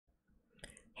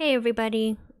Hey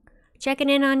everybody, checking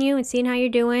in on you and seeing how you're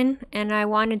doing. And I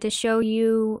wanted to show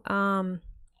you how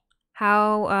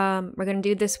we're going to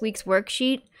do this week's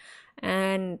worksheet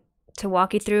and to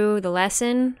walk you through the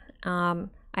lesson.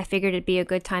 I figured it'd be a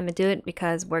good time to do it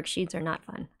because worksheets are not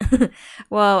fun.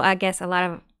 Well, I guess a lot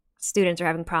of students are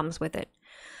having problems with it.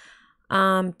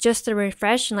 Just to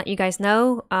refresh and let you guys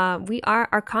know,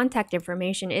 our contact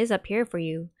information is up here for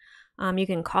you. You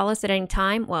can call us at any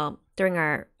time, well, during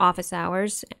our office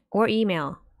hours, or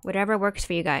email, whatever works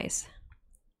for you guys.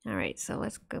 All right, so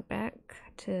let's go back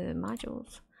to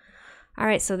modules. All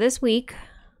right, so this week,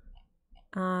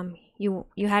 you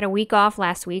had a week off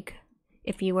last week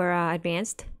if you were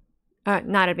advanced.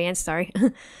 Not advanced, sorry.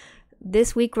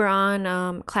 This week we're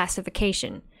on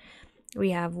classification.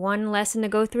 We have one lesson to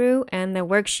go through, and the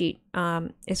worksheet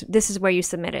this is where you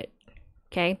submit it.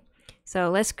 Okay,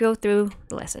 so let's go through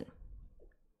the lesson.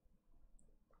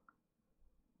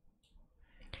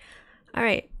 All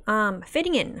right,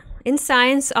 fitting in. In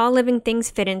science, all living things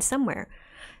fit in somewhere.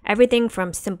 Everything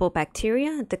from simple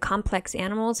bacteria to complex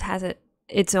animals has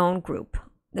its own group.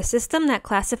 The system that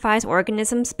classifies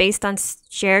organisms based on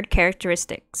shared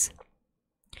characteristics.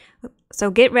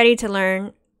 So get ready to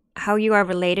learn how you are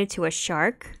related to a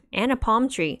shark and a palm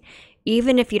tree,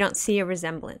 even if you don't see a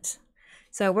resemblance.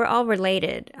 So we're all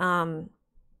related.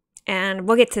 And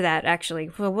we'll get to that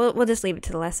actually. We'll just leave it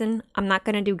to the lesson. I'm not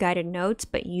going to do guided notes,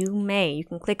 but you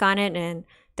can click on it and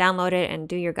download it and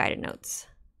do your guided notes.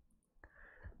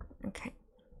 Okay.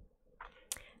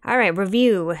 All right,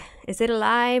 review. Is it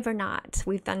alive or not?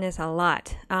 We've done this a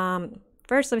lot.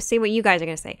 First, let's see what you guys are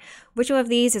going to say. Which one of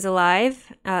these is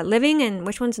alive, living, and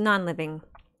which one's non-living?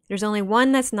 There's only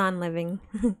one that's non-living.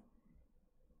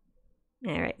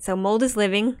 All right, so mold is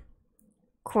living.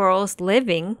 Coral's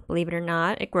living, believe it or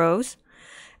not, it grows.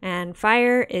 And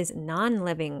fire is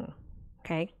non-living.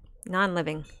 Okay,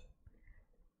 non-living.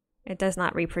 It does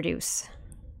not reproduce.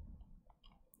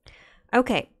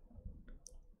 Okay.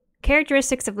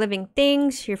 Characteristics of living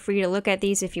things. You're free to look at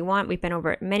these if you want. We've been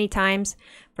over it many times.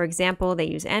 For example, they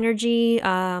use energy.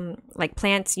 Like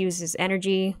plants uses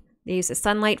energy. They use the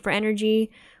sunlight for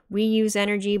energy. We use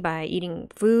energy by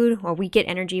eating food, or we get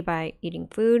energy by eating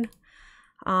food.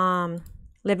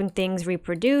 Living things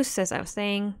reproduce, as I was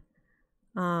saying,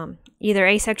 either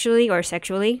asexually or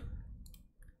sexually.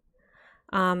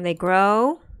 They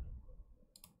grow.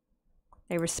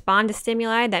 They respond to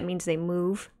stimuli. That means they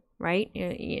move, right?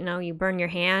 You know, you burn your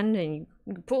hand and you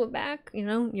pull it back. You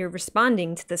know, you're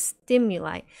responding to the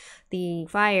stimuli, the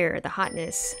fire, the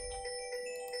hotness.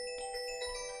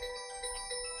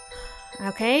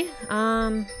 Okay.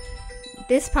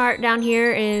 This part down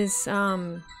here is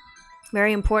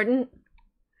very important.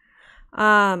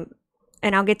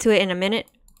 And I'll get to it in a minute.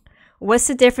 What's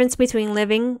the difference between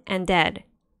living and dead?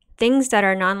 Things that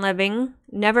are non-living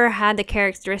never had the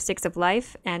characteristics of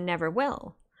life and never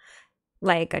will.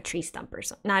 Like a tree stump or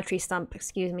something. Not a tree stump,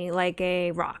 excuse me, like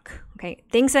a rock. Okay.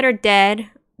 Things that are dead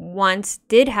once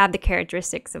did have the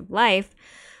characteristics of life,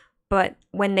 but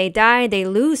when they die, they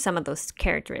lose some of those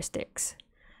characteristics.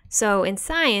 So in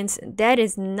science, dead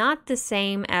is not the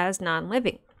same as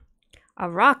non-living. A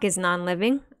rock is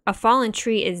non-living. A fallen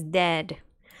tree is dead.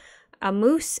 A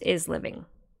moose is living.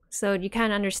 So you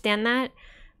kind of understand that?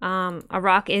 A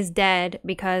rock is dead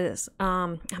because,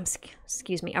 a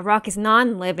rock is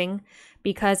non-living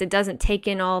because it doesn't take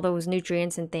in all those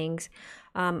nutrients and things.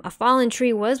 A fallen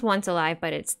tree was once alive,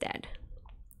 but it's dead.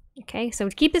 Okay, so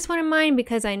keep this one in mind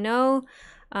because I know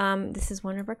this is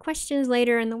one of our questions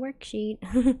later in the worksheet.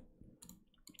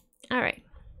 All right,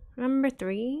 number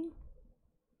 3.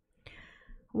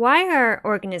 Why are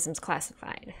organisms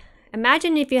classified?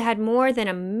 Imagine if you had more than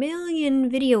 1 million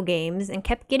video games and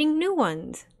kept getting new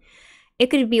ones. It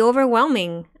could be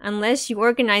overwhelming unless you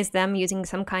organize them using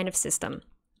some kind of system.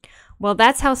 Well,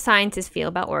 that's how scientists feel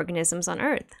about organisms on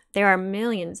Earth. There are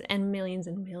millions and millions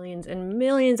and millions and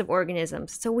millions of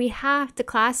organisms, so we have to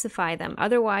classify them.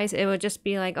 Otherwise, it would just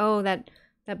be like, oh, that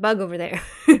bug over there.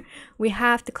 We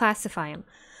have to classify them,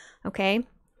 okay?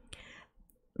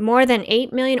 More than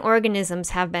 8 million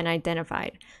organisms have been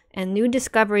identified, and new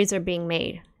discoveries are being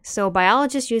made. So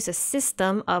biologists use a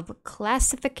system of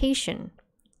classification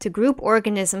to group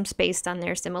organisms based on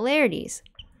their similarities.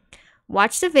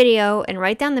 Watch the video and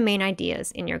write down the main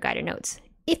ideas in your guided notes,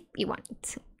 if you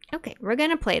want. Okay, we're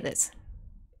gonna play this.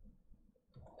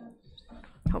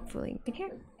 Hopefully you can hear.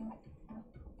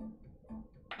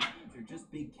 They're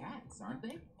just big cats, aren't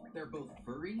they? They're both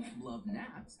furry, love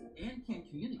naps, and can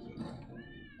communicate.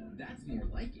 That's more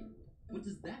like it. But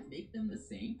does that make them the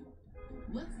same?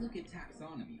 Let's look at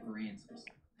taxonomy for answers.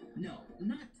 No,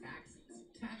 not taxes.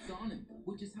 taxonomy,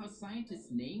 which is how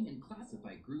scientists name and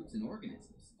classify groups and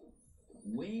organisms.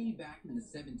 Way back in the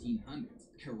 1700s,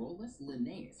 Carolus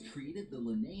Linnaeus created the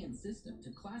Linnaean system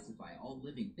to classify all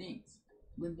living things.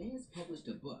 Linnaeus published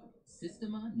a book,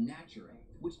 Systema Naturae,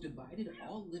 which divided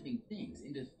all living things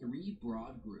into 3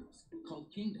 broad groups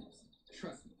called kingdoms.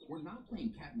 Trust me, we're not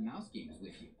playing cat and mouse games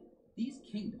with you. These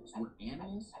kingdoms were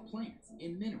animals, plants,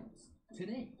 and minerals.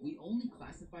 Today, we only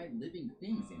classify living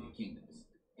things into kingdoms.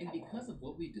 And because of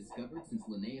what we've discovered since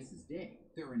Linnaeus' day,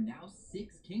 there are now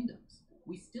 6 kingdoms.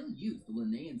 We still use the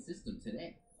Linnaean system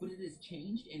today, but it has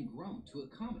changed and grown to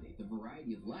accommodate the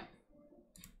variety of life.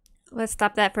 Let's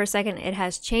stop that for a second. It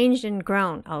has changed and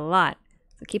grown a lot.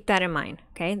 So keep that in mind,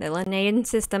 okay? The Linnaean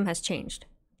system has changed.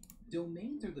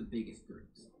 Domains are the biggest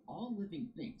groups. All living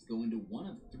things go into one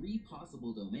of 3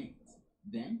 possible domains.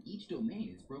 Then each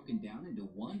domain is broken down into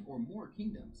 1 or more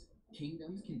kingdoms.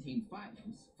 Kingdoms contain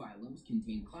phylums, phylums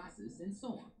contain classes, and so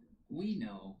on. We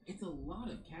know it's a lot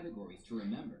of categories to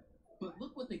remember. But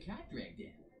look what the cat dragged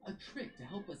in. A trick to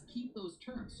help us keep those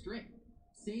terms straight.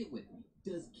 Say it with me.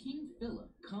 Does King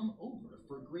Philip come over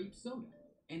for grape soda?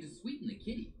 And to sweeten the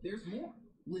kitty, there's more.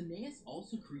 Linnaeus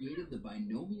also created the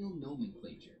binomial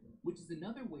nomenclature, which is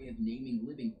another way of naming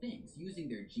living things using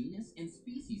their genus and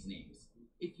species names.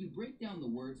 If you break down the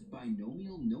words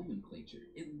binomial nomenclature,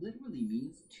 it literally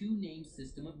means 2-name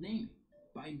system of naming.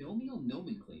 Binomial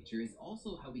nomenclature is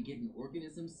also how we get an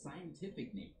organism's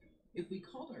scientific name. If we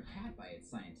called our cat by its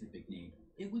scientific name,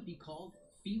 it would be called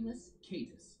Felis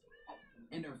catus.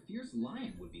 And our fierce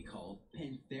lion would be called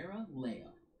Panthera lea.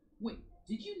 Wait,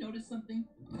 did you notice something?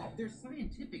 Their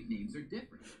scientific names are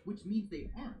different, which means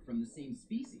they aren't from the same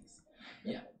species.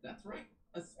 Yeah, that's right.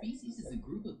 A species is a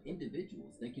group of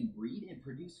individuals that can breed and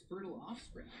produce fertile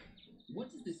offspring.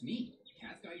 What does this mean?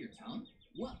 Cats got your tongue?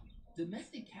 Well,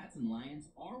 domestic cats and lions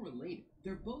are related.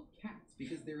 They're both cats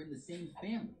because they're in the same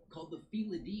family, called the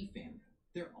Felidae family.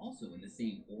 They're also in the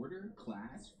same order,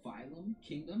 class, phylum,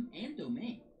 kingdom, and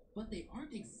domain. But they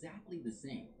aren't exactly the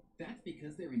same. That's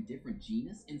because they're in different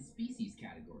genus and species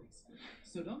categories.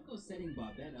 So don't go setting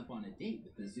Bobette up on a date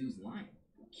with the zoo's lion.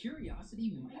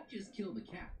 Curiosity might just kill the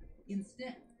cat.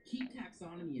 Instead, keep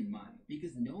taxonomy in mind,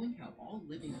 because knowing how all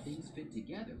living things fit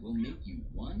together will make you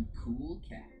one cool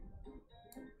cat.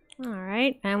 All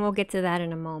right, and we'll get to that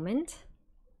in a moment.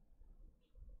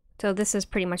 So this is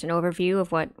pretty much an overview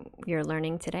of what you're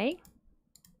learning today.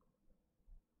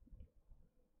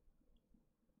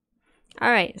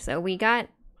 All right, so we got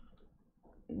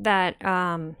that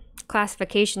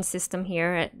classification system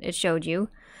here it showed you.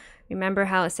 Remember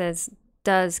how it says,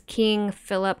 does King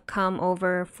Philip come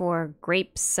over for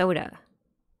grape soda?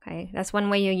 Okay, that's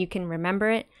one way you can remember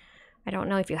it. I don't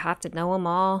know if you have to know them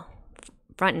all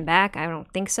front and back. I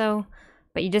don't think so.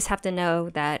 But you just have to know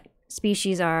that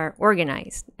species are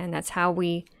organized, and that's how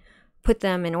we put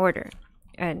them in order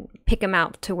and pick them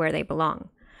out to where they belong.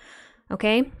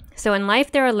 Okay, so in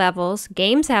life there are levels,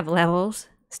 games have levels,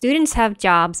 students have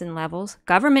jobs and levels,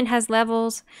 government has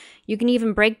levels. You can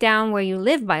even break down where you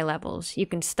live by levels. You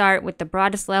can start with the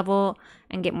broadest level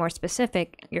and get more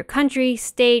specific. Your country,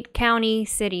 state, county,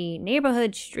 city,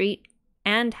 neighborhood, street,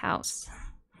 and house.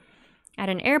 At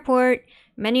an airport,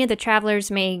 many of the travelers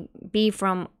may be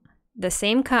from the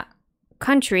same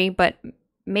country, but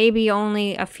maybe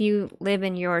only a few live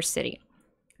in your city.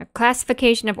 A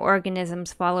classification of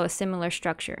organisms follow a similar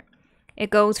structure. It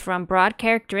goes from broad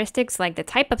characteristics like the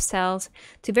type of cells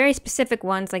to very specific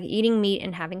ones like eating meat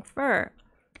and having fur.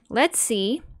 Let's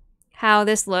see how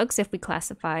this looks if we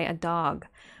classify a dog.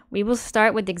 We will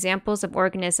start with examples of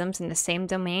organisms in the same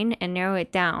domain and narrow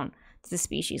it down to the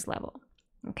species level.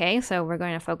 Okay, so we're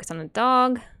going to focus on the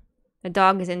dog. The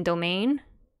dog is in domain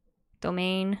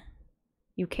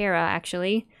eukarya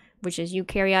actually, which is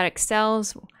eukaryotic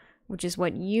cells, which is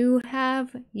what you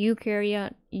have,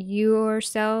 eukaryote, your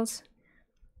cells.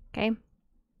 Okay.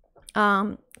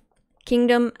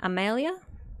 Kingdom Mammalia,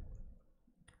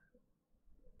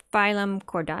 phylum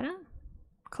Chordata,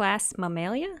 class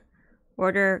Mammalia,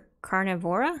 order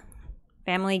Carnivora,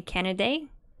 family Canidae,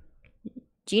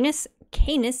 genus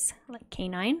Canis, like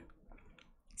canine,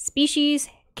 species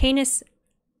Canis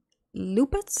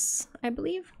lupus, I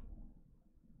believe,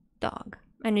 dog.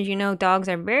 And as you know, dogs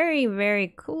are very, very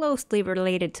closely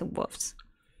related to wolves.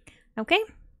 Okay,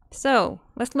 so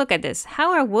let's look at this.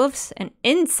 How are wolves and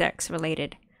insects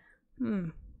related?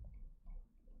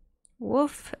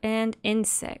 Wolf and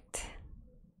insect.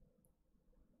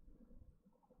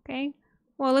 Okay,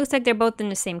 well, it looks like they're both in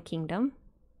the same kingdom.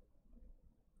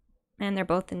 And they're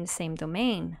both in the same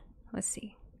domain. Let's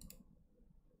see.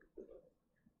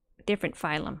 Different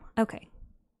phylum. Okay.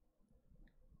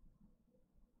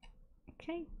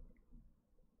 Okay.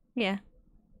 Yeah.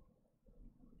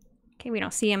 Okay, we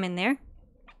don't see them in there.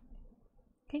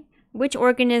 Okay. Which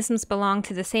organisms belong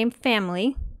to the same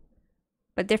family,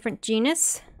 but different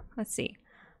genus? Let's see.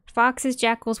 Foxes,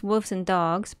 jackals, wolves, and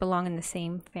dogs belong in the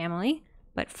same family,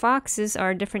 but foxes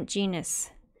are a different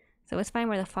genus. So let's find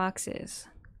where the fox is.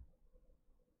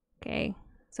 Okay.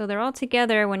 So they're all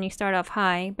together when you start off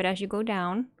high, but as you go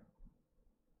down,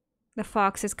 the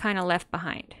fox is kind of left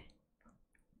behind.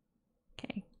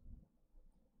 Okay.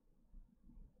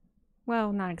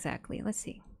 Well, not exactly. Let's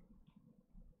see.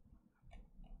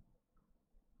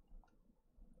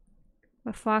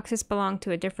 The foxes belong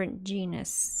to a different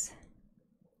genus.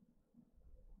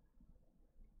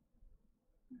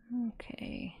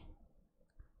 Okay.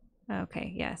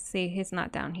 Okay, yeah, see, he's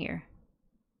not down here.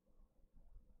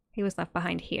 He was left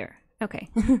behind here. Okay.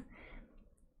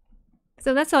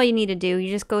 So that's all you need to do. You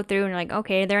just go through and you're like,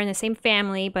 okay, they're in the same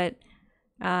family, but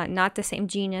not the same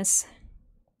genus.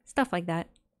 Stuff like that.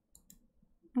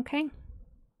 Okay.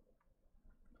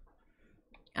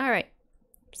 All right.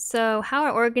 So how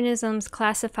are organisms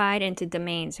classified into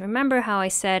domains? Remember how I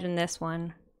said in this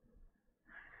one,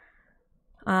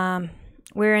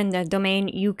 we're in the domain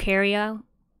eukarya,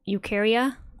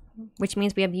 which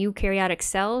means we have eukaryotic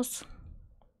cells.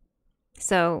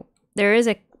 So there is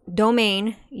a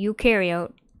domain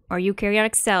eukaryote or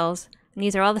eukaryotic cells, and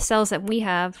these are all the cells that we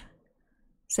have,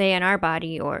 say in our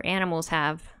body or animals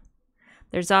have.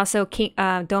 There's also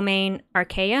domain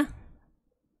archaea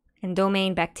and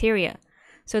domain bacteria.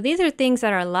 So these are things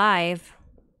that are alive,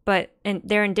 but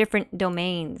they're in different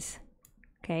domains.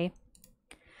 Okay.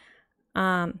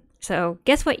 So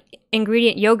guess what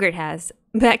ingredient yogurt has?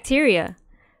 Bacteria.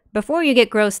 Before you get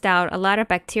grossed out, a lot of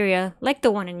bacteria, like the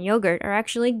one in yogurt, are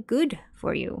actually good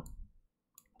for you.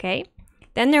 Okay?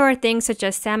 Then there are things such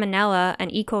as salmonella and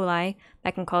E. coli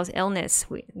that can cause illness.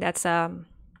 That's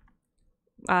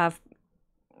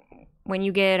when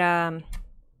you get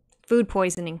food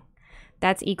poisoning.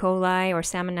 That's E. coli or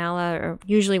salmonella, or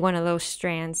usually one of those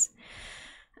strands.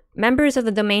 Members of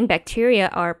the domain bacteria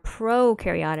are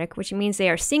prokaryotic, which means they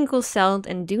are single-celled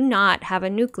and do not have a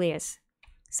nucleus.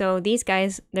 So these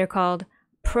guys, they're called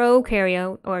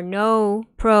prokaryote or no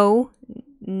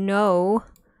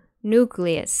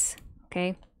nucleus.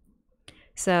 Okay?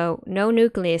 So no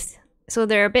nucleus. So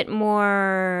they're a bit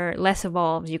more less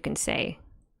evolved, you can say.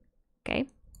 Okay?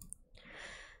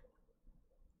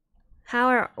 How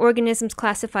are organisms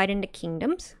classified into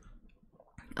kingdoms?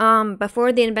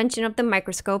 Before the invention of the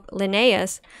microscope,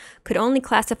 Linnaeus could only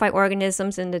classify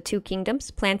organisms into two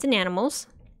kingdoms, plants and animals,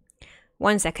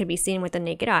 ones that could be seen with the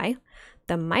naked eye.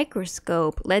 The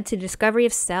microscope led to the discovery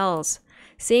of cells.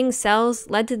 Seeing cells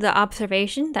led to the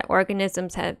observation that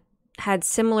organisms had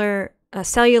similar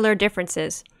cellular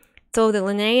differences. So the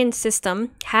Linnaean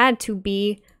system had to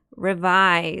be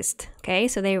revised. Okay,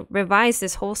 so they revised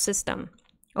this whole system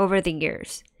over the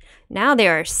years. Now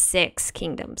there are 6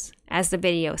 kingdoms, as the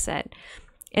video said.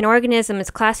 An organism is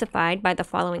classified by the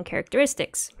following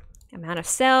characteristics: amount of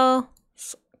cells,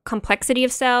 complexity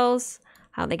of cells,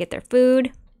 how they get their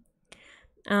food.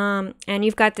 And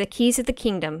you've got the keys of the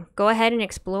kingdom. Go ahead and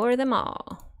explore them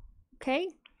all. Okay?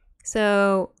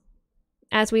 So,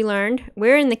 as we learned,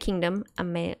 we're in the kingdom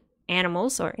of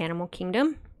animals or animal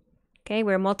kingdom. Okay,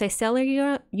 we're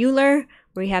multicellular.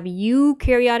 We have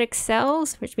eukaryotic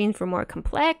cells, which means we're more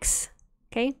complex.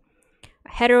 Okay,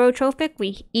 heterotrophic,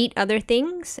 we eat other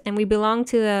things, and we belong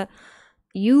to the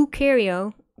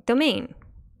eukaryote domain.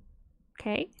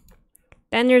 Okay,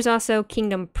 then there's also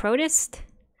kingdom protist,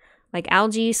 like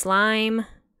algae, slime,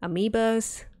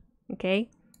 amoebas. Okay,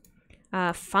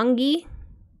 fungi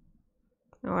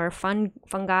or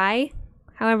fungi,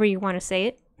 however you want to say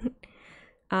it.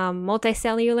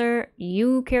 Multicellular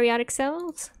eukaryotic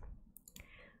cells,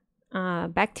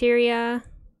 bacteria,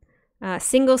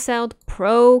 single-celled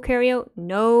prokaryote,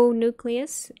 no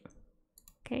nucleus.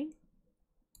 Okay,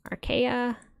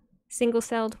 archaea,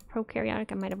 single-celled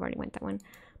prokaryotic. I might have already went that one.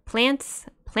 Plants,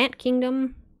 plant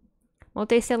kingdom,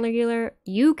 multicellular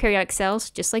eukaryotic cells,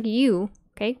 just like you.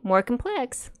 Okay, more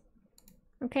complex.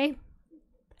 Okay,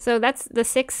 so that's the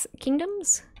 6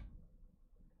 kingdoms.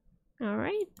 All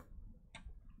right.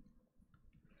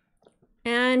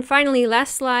 And finally,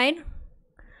 last slide.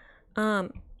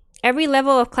 Every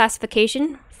level of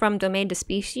classification, from domain to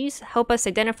species, help us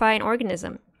identify an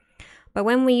organism. But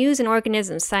when we use an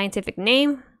organism's scientific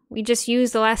name, we just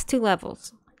use the last 2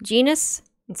 levels, genus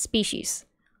and species.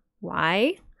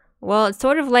 Why? Well, it's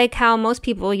sort of like how most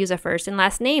people use a first and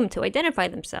last name to identify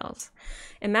themselves.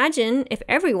 Imagine if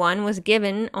everyone was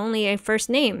given only a first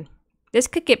name. This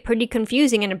could get pretty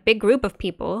confusing in a big group of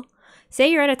people. Say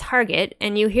you're at a Target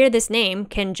and you hear this name,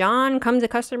 can John come to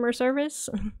customer service?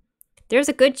 There's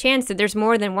a good chance that there's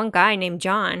more than one guy named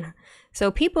John. So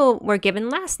people were given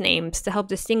last names to help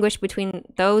distinguish between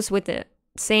those with the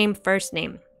same first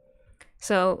name.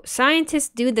 So scientists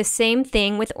do the same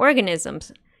thing with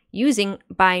organisms using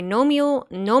binomial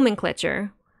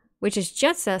nomenclature, which is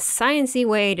just a sciencey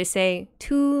way to say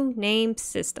two-name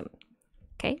system.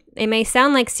 Okay, it may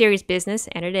sound like serious business,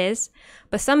 and it is,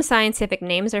 but some scientific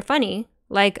names are funny,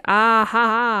 like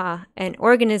an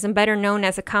organism better known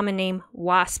as a common name,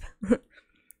 wasp.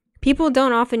 People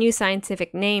don't often use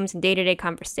scientific names in day-to-day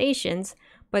conversations,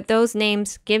 but those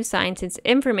names give scientists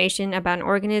information about an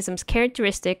organism's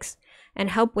characteristics and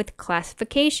help with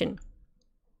classification.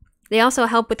 They also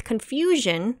help with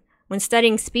confusion when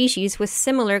studying species with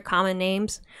similar common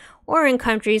names, or in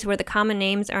countries where the common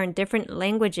names are in different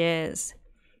languages.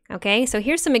 Okay, so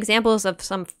here's some examples of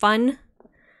some fun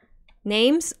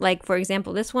names, like for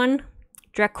example this one,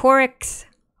 Dracorix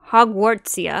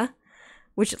Hogwartsia,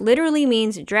 which literally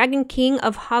means Dragon King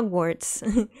of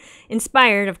Hogwarts,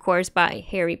 inspired of course by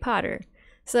Harry Potter.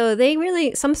 So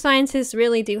some scientists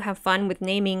really do have fun with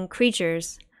naming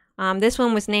creatures. This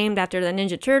one was named after the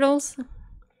Ninja Turtles,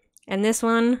 and this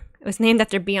one was named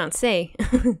after Beyonce.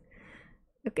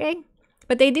 Okay,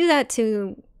 but they do that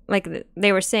to, like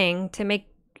they were saying, to make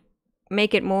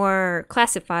it more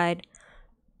classified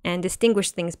and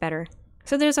distinguish things better.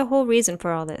 So there's a whole reason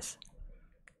for all this.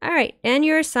 All right, and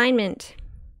your assignment.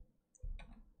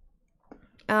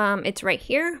 It's right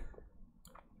here.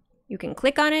 You can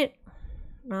click on it.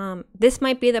 This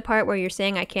might be the part where you're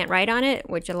saying I can't write on it,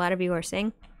 which a lot of you are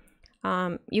saying.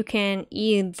 You can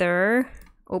either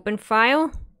open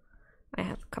file. I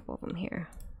have a couple of them here.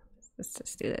 Let's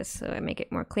just do this so I make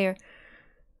it more clear.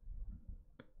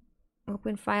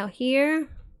 Open file here.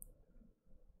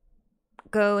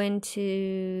 Go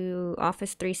into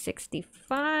Office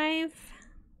 365.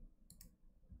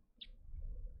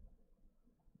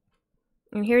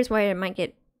 And here's why it might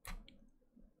get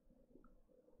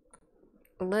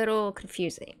a little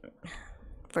confusing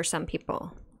for some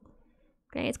people.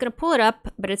 Okay, it's gonna pull it up,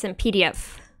 but it's in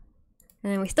PDF.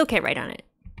 And then we still can't write on it.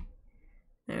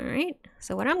 Alright,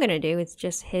 so what I'm gonna do is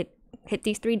just hit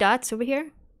these three dots over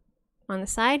here on the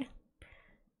side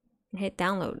and hit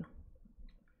download.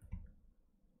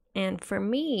 And for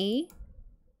me,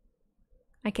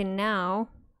 I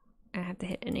have to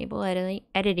hit enable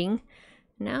editing.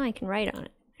 Now I can write on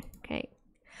it. Okay.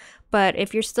 But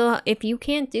if you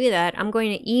can't do that, I'm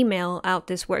going to email out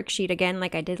this worksheet again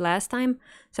like I did last time.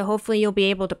 So hopefully you'll be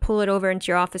able to pull it over into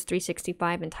your Office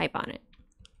 365 and type on it.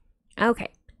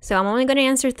 Okay. So I'm only going to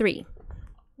answer 3.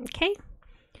 Okay.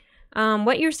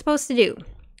 What you're supposed to do: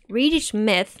 read each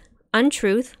myth,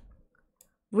 untruth,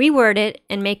 reword it,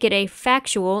 and make it a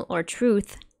factual or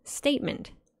truth statement.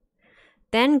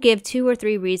 Then give 2 or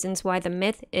 3 reasons why the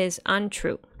myth is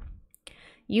untrue.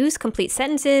 Use complete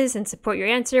sentences and support your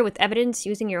answer with evidence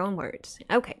using your own words.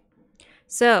 Okay,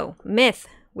 so myth,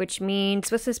 which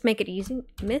means, let's just make it easy.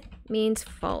 Myth means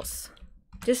false.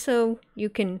 Just so you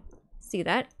can see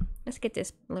that. Let's get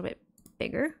this a little bit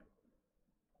bigger.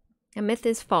 A myth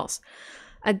is false.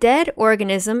 A dead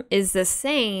organism is the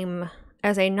same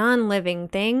as a non-living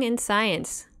thing in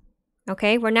science.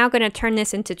 Okay, we're now going to turn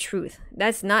this into truth.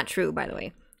 That's not true, by the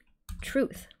way.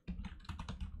 Truth.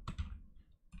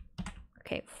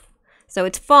 Okay, so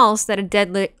it's false that a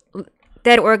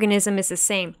dead organism is the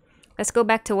same. Let's go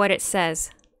back to what it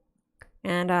says,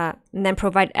 and then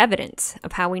provide evidence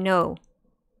of how we know.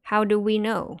 How do we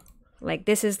know? Like,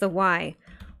 this is the why.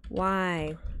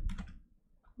 Why?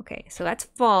 Okay, so that's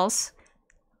false.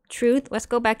 Truth. Let's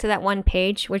go back to that one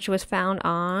page, which was found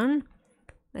on,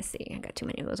 let's see, I got too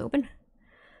many of those open.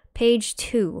 Page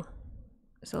 2.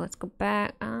 So let's go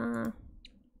back. Let's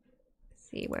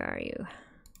see, where are you?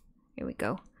 Here we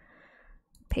go.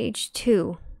 Page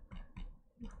 2.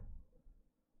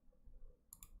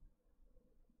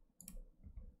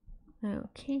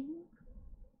 Okay. And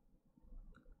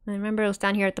remember, it was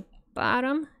down here at the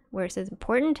bottom where it says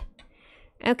important.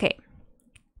 Okay.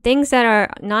 Things that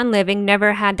are non-living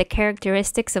never had the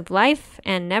characteristics of life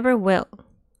and never will.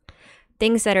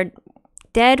 Things that are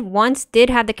dead once did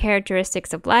have the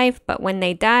characteristics of life, but when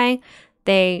they die,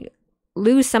 they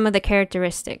lose some of the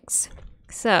characteristics.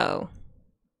 So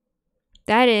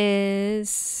that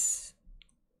is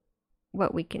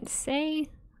what we can say.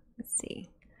 Let's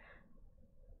see.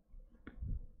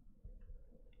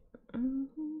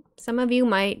 Some of you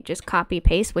might just copy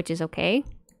paste, which is okay.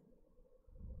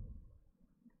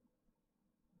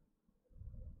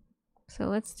 So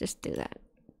let's just do that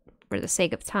for the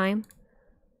sake of time.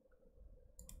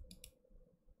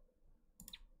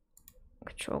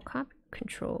 Control copy,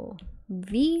 Control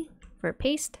V for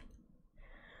paste.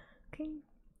 Okay,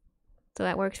 so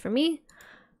that works for me.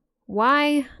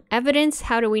 Why? Evidence,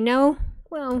 how do we know?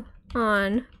 Well,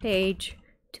 on page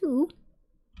 2,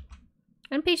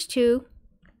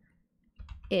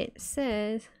 it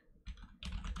says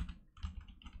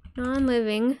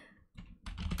non-living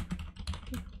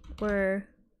were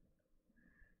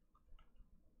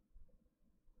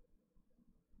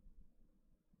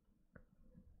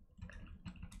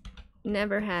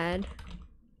never had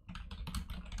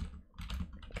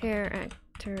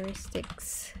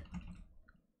characteristics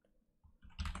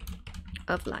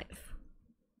of life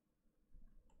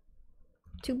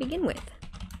to begin with.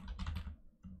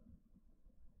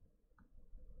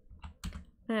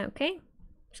 Okay,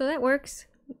 so that works.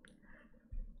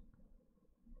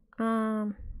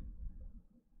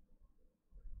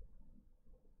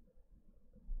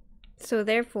 So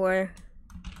therefore,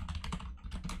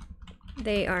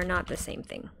 they are not the same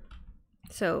thing.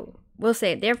 So we'll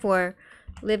say, therefore,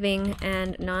 living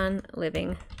and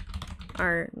non-living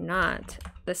are not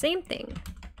the same thing.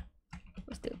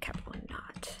 Let's do a capital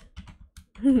not.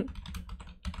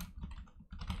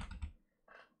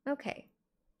 Okay,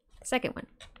 second one.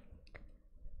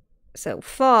 So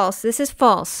false, this is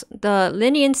false. The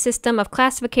linear system of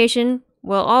classification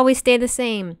will always stay the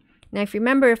same. Now if you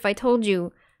remember, if I told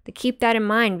you to keep that in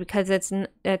mind, because it's not,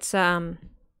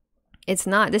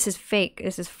 this is fake,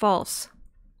 this is false.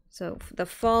 So the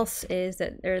false is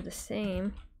that they're the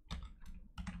same,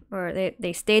 or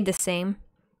they stayed the same.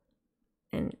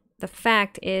 And the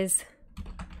fact is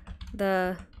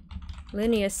the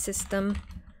linear system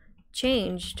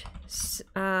changed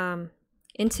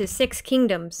into 6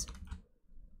 kingdoms.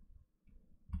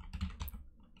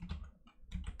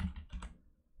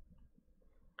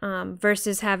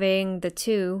 Versus having the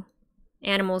 2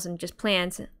 animals and just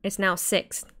plants, it's now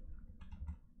 6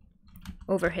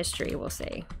 over history, we'll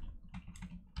say.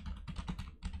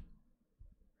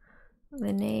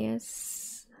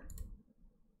 Linnaeus.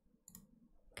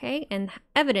 Okay, and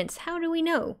evidence, how do we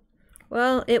know?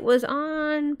 Well, it was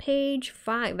on page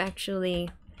 5, actually.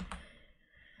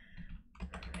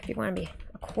 If you want to be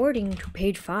according to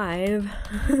page 5.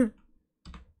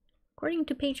 According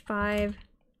to page 5.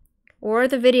 Or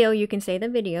the video, you can say the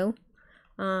video.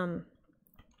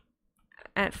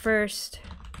 At first,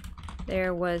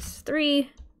 there was 3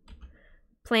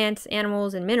 plants,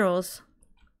 animals, and minerals.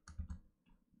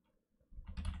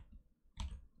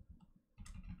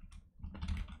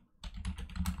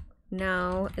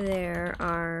 Now there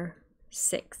are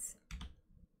 6.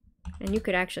 And you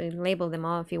could actually label them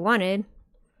all if you wanted.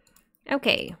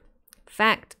 Okay.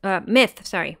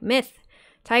 Myth.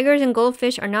 Tigers and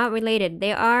goldfish are not related.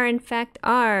 They are, in fact,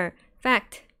 are.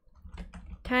 Fact.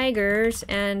 Tigers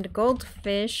and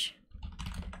goldfish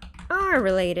are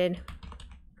related.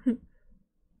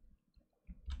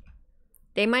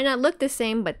 They might not look the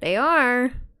same, but they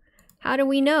are. How do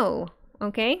we know?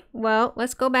 Okay, well,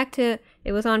 let's go back to,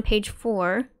 it was on page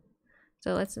 4.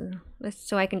 So let's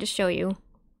so I can just show you. Let's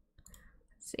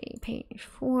see, page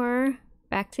 4,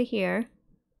 back to here.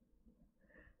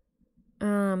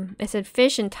 It said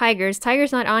fish and tigers.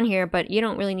 Tiger's not on here, but you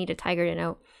don't really need a tiger to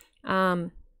know.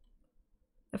 A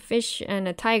fish and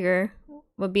a tiger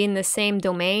will be in the same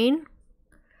domain.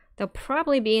 They'll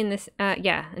probably be in this,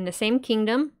 in the same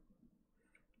kingdom.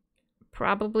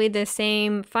 Probably the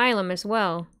same phylum as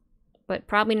well, but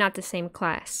probably not the same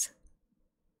class.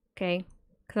 Okay,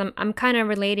 because I'm kind of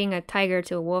relating a tiger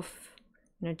to a wolf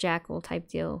and a jackal type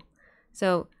deal.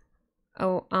 So,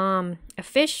 a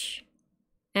fish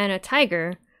and a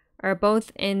tiger are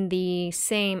both in the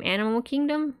same animal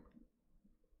kingdom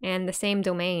and the same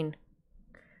domain.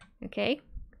 Okay.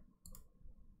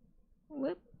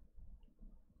 Whoop.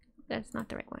 That's not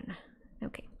the right one.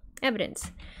 Okay.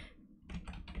 Evidence.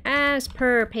 As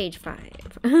per page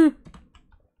 5.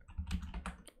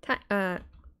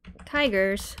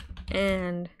 Tigers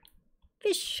and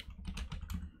fish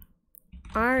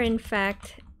are in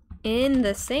fact in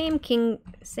the same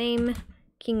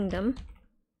kingdom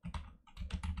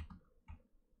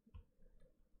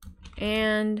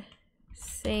and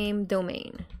same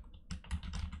domain.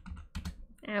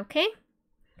 Okay,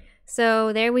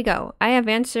 so there we go. I have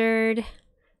answered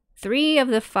 3 of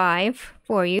the 5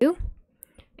 for you,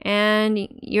 and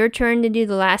your turn to do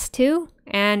the last 2,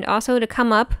 and also to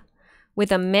come up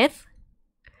with a myth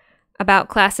about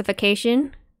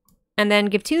classification, and then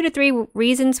give 2 to 3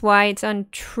 reasons why it's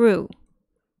untrue.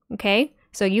 Okay,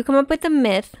 so you come up with a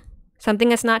myth, something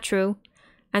that's not true,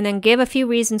 and then give a few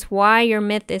reasons why your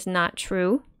myth is not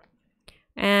true,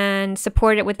 and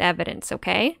support it with evidence,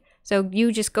 okay? So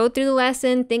you just go through the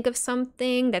lesson, think of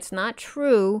something that's not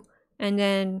true, and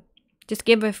then just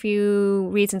give a few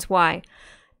reasons why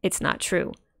it's not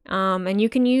true. And you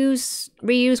can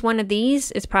reuse one of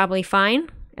these. It's probably fine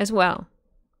as well.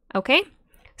 Okay,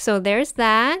 so there's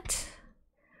that.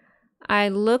 I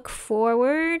look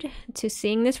forward to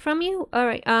seeing this from you. All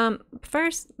right,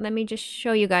 first, let me just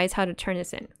show you guys how to turn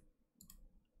this in.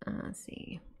 Let's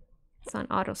see. It's on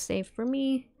autosave for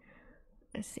me.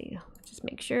 Let's see. Just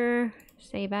make sure.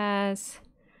 Save as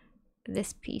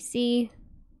this PC.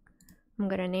 I'm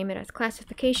going to name it as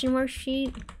classification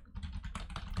worksheet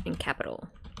in capital.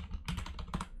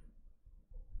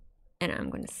 And I'm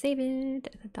going to save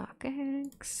it as a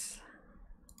docx.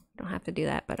 Don't have to do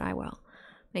that, but I will.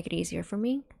 Make it easier for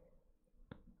me.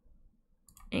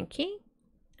 Okay.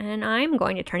 And I'm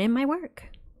going to turn in my work.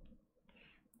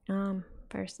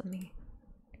 First, let me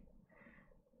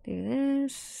do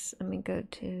this. Let me go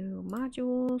to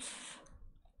modules.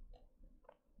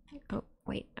 Oh,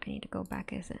 wait, I need to go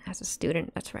back as a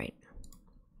student. That's right.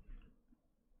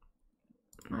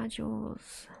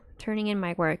 Modules. Turning in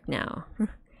my work now.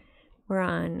 We're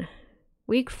on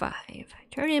week 5.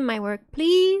 Turn in my work,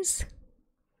 please.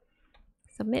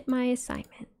 Submit my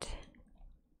assignment.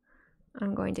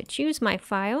 I'm going to choose my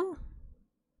file.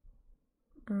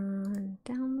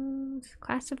 Downloads,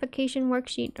 classification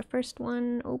worksheet, the first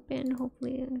one, open,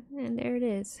 hopefully, and there it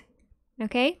is.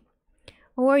 Okay?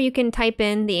 Or you can type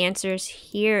in the answers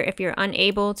here if you're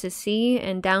unable to see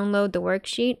and download the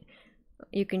worksheet.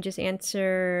 You can just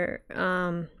answer,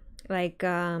 what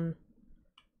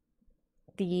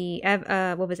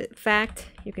was it, fact.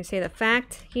 You can say the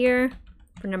fact here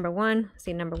for number 1.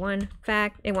 See number 1,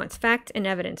 fact. It wants fact and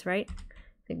evidence, right?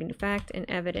 So you can do fact and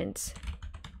evidence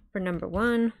for number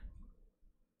 1.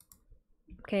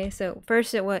 Okay, so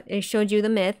first it showed you the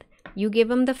myth. You give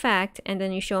them the fact, and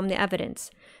then you show them the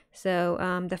evidence. So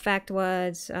the fact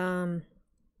was, I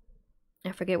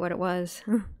forget what it was.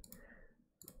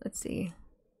 Let's see.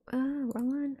 Wrong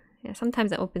one. Yeah,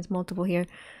 sometimes it opens multiple here.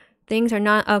 Things are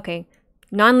not, okay.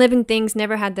 Non-living things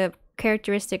never had the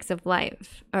characteristics of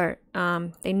life, or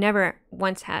they never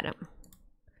once had them.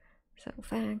 So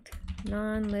fact,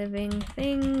 non-living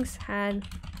things had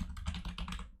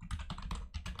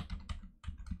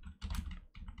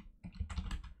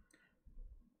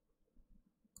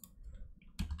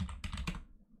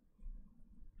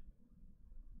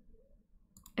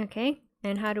okay,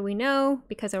 and how do we know?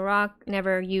 Because a rock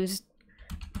never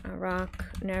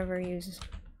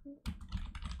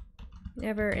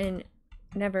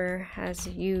has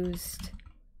used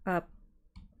up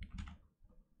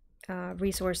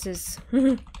resources,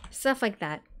 stuff like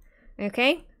that.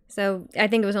 Okay, so I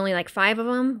think it was only like 5 of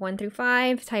them, 1 through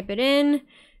 5. Type it in,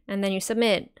 and then you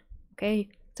submit. Okay,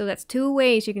 so that's 2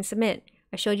 ways you can submit.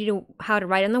 I showed you how to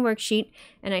write on the worksheet,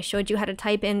 and I showed you how to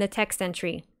type in the text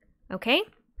entry. Okay,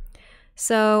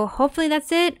 so hopefully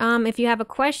that's it. If you have a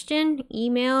question,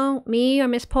 email me or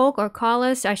Miss Polk or call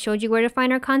us. I showed you where to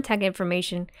find our contact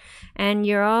information, and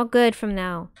you're all good from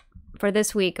now for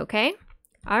this week. Okay,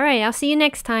 all right, I'll see you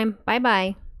next time. Bye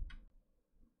bye.